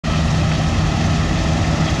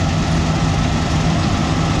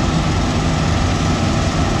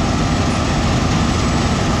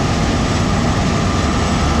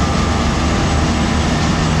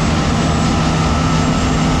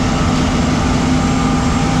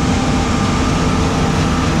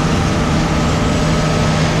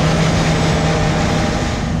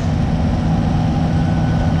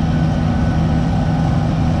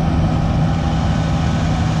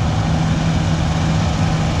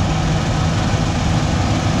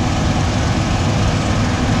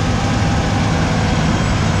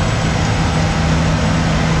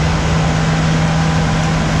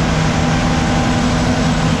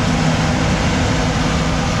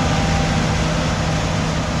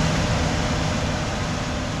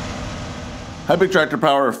Hi Big Tractor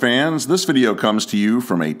Power fans, this video comes to you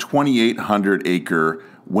from a 2,800 acre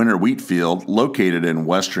winter wheat field located in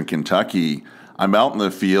western Kentucky. I'm out in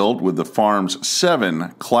the field with the farm's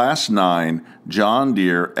 7 Class 9 John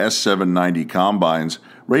Deere S790 Combines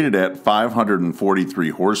rated at 543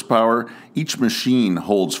 horsepower. Each machine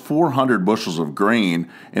holds 400 bushels of grain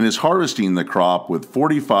and is harvesting the crop with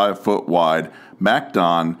 45-foot wide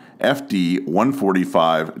MacDon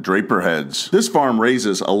FD145 draper heads. This farm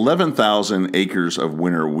raises 11,000 acres of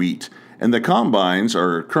winter wheat, and the combines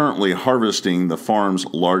are currently harvesting the farm's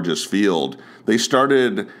largest field. They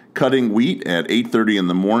started cutting wheat at 8:30 in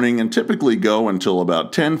the morning and typically go until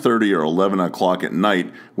about 10:30 or 11 o'clock at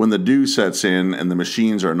night when the dew sets in and the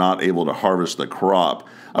machines are not able to harvest the crop.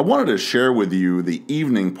 I wanted to share with you the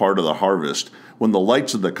evening part of the harvest. When the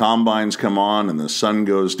lights of the combines come on and the sun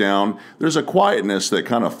goes down, there's a quietness that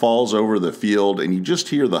kind of falls over the field and you just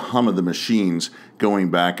hear the hum of the machines going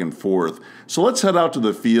back and forth. So let's head out to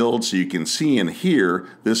the field so you can see and hear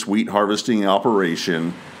this wheat harvesting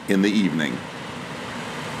operation in the evening.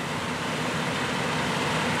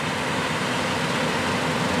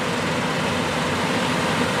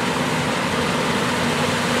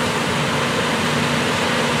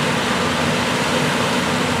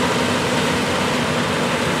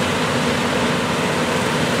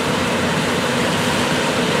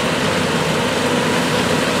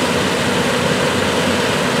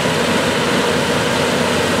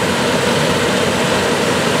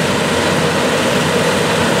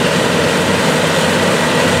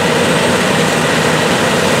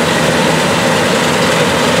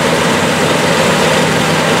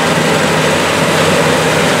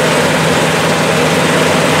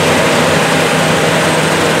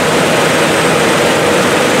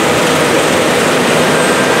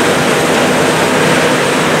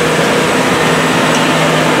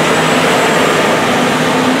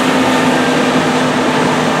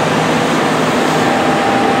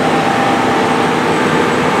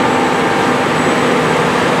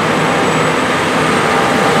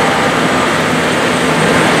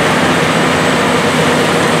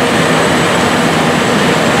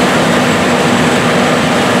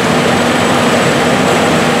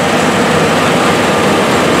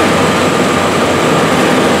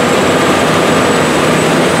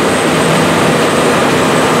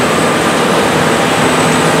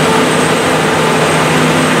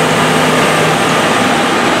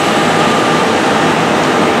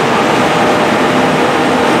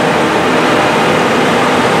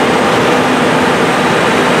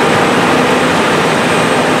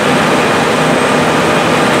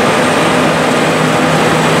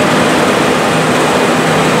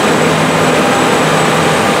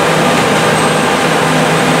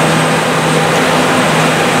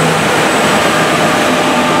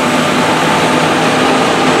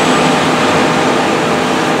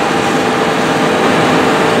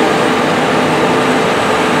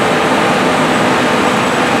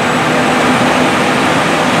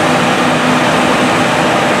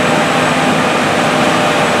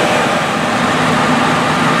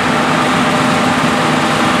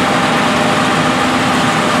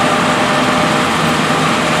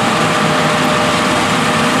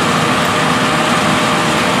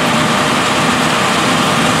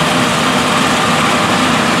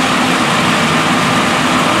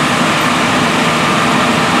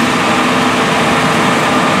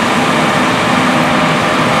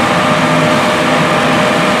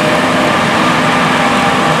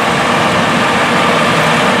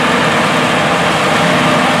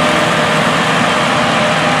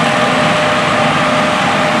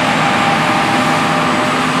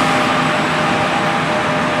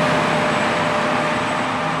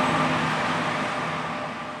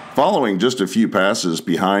 Following just a few passes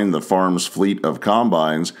behind the farm's fleet of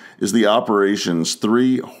combines is the operation's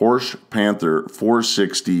 3 Horsch Panther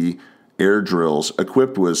 460 air drills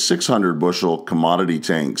equipped with 600 bushel commodity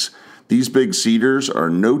tanks. These big seeders are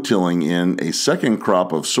no-tilling in a second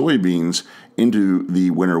crop of soybeans into the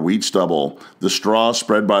winter wheat stubble. The straw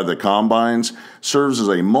spread by the combines serves as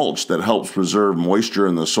a mulch that helps preserve moisture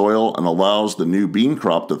in the soil and allows the new bean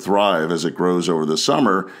crop to thrive as it grows over the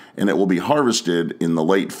summer, and it will be harvested in the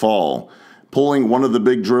late fall. Pulling one of the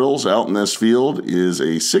big drills out in this field is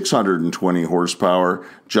a 620 horsepower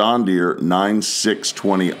John Deere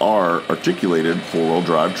 9620R articulated 4-wheel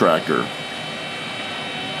drive tractor.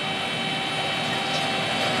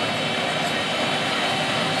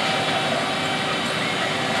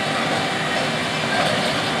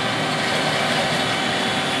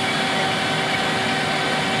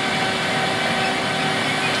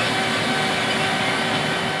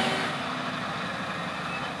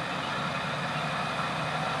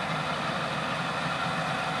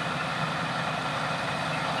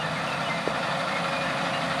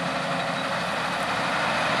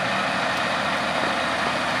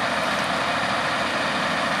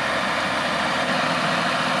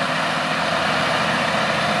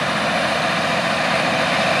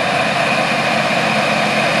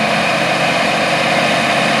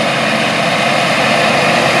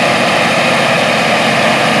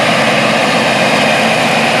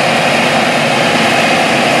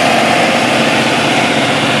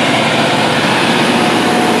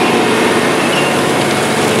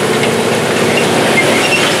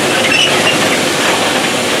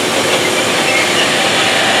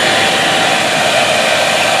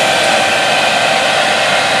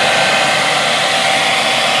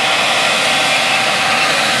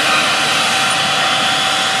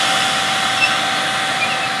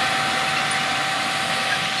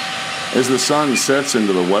 As the sun sets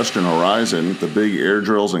into the western horizon, the big air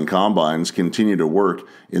drills and combines continue to work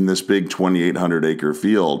in this big 2,800 acre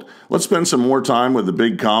field. Let's spend some more time with the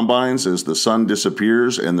big combines as the sun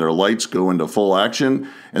disappears and their lights go into full action,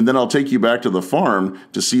 and then I'll take you back to the farm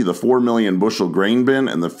to see the 4 million bushel grain bin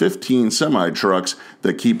and the 15 semi-trucks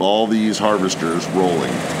that keep all these harvesters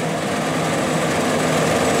rolling.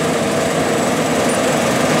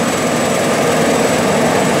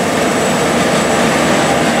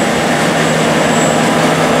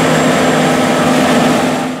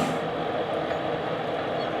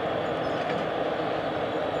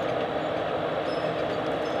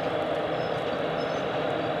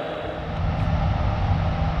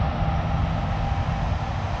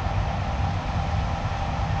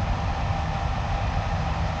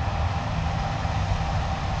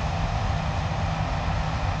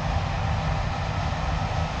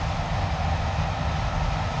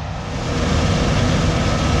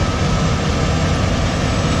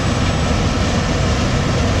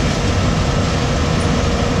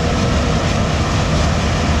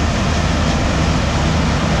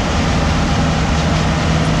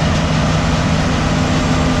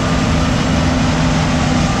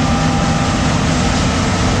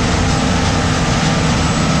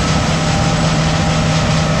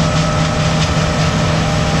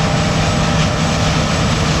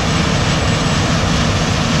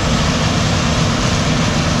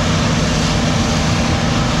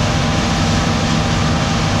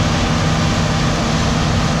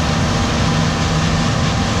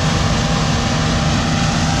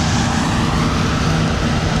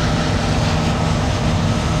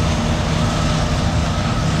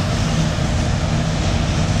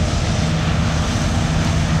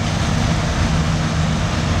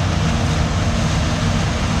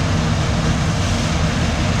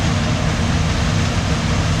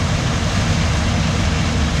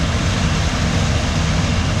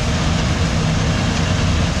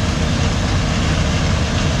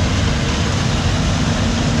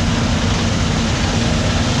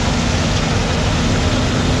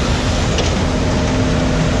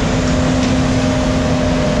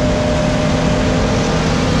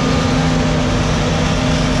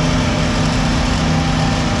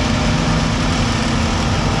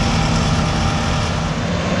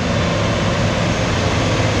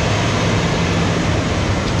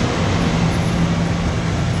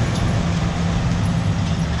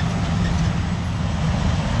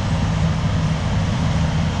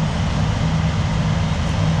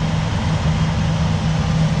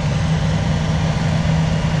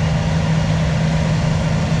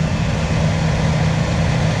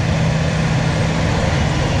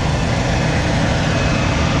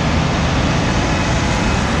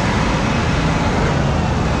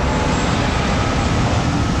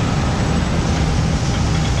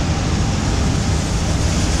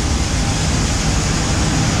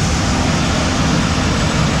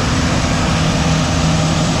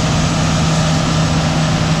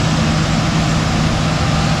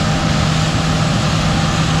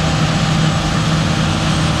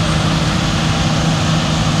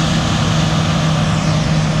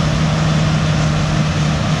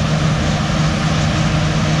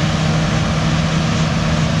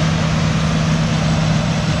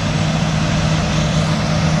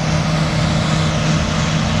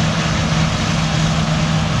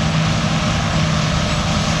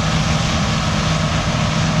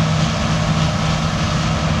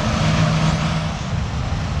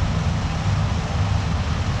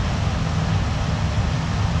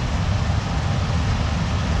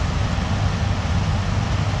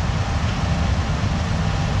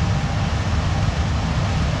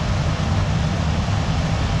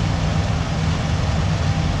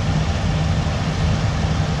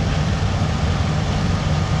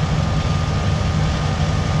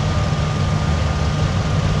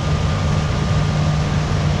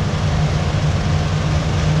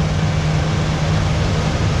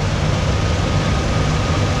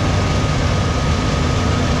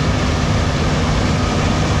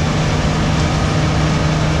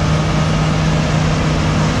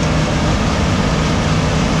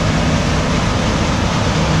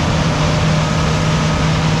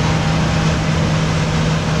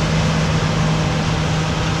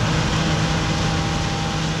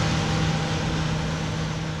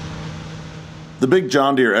 The big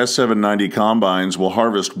John Deere S790 Combines will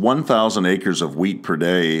harvest 1,000 acres of wheat per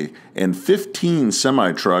day, and 15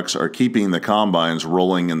 semi-trucks are keeping the combines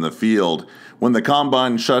rolling in the field. When the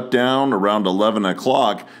combine shut down around 11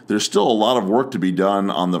 o'clock, there's still a lot of work to be done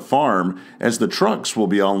on the farm, as the trucks will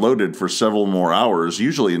be unloaded for several more hours,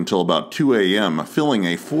 usually until about 2 a.m., filling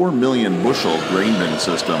a 4 million bushel grain bin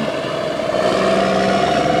system.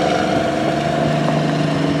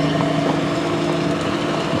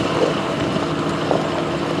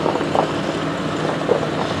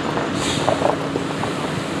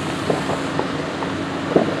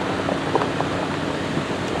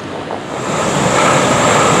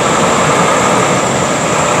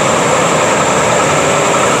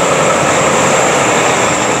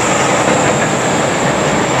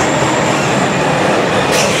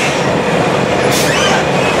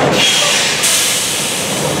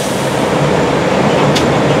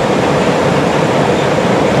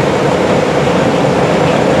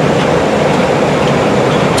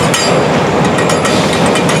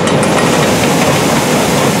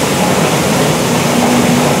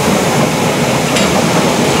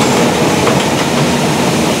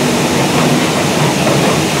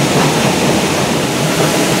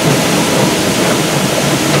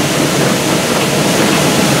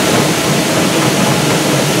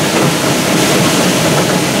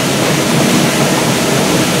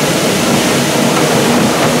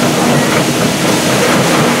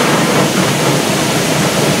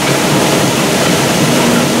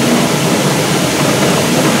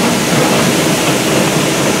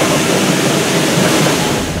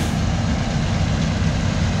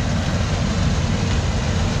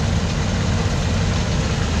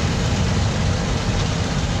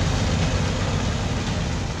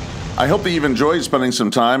 I hope that you've enjoyed spending some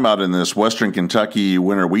time out in this Western Kentucky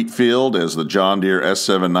winter wheat field as the John Deere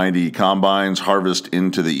S790 Combines harvest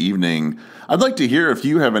into the evening. I'd like to hear if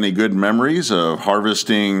you have any good memories of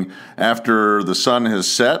harvesting after the sun has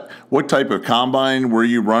set. What type of combine were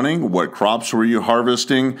you running? What crops were you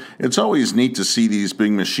harvesting? It's always neat to see these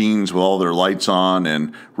big machines with all their lights on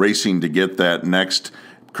and racing to get that next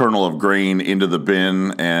kernel of grain into the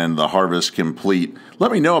bin and the harvest complete.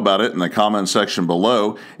 Let me know about it in the comment section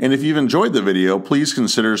below, and if you've enjoyed the video, please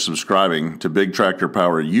consider subscribing to Big Tractor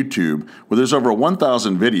Power YouTube, where there's over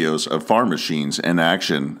 1,000 videos of farm machines in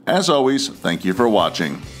action. As always, thank you for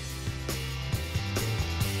watching.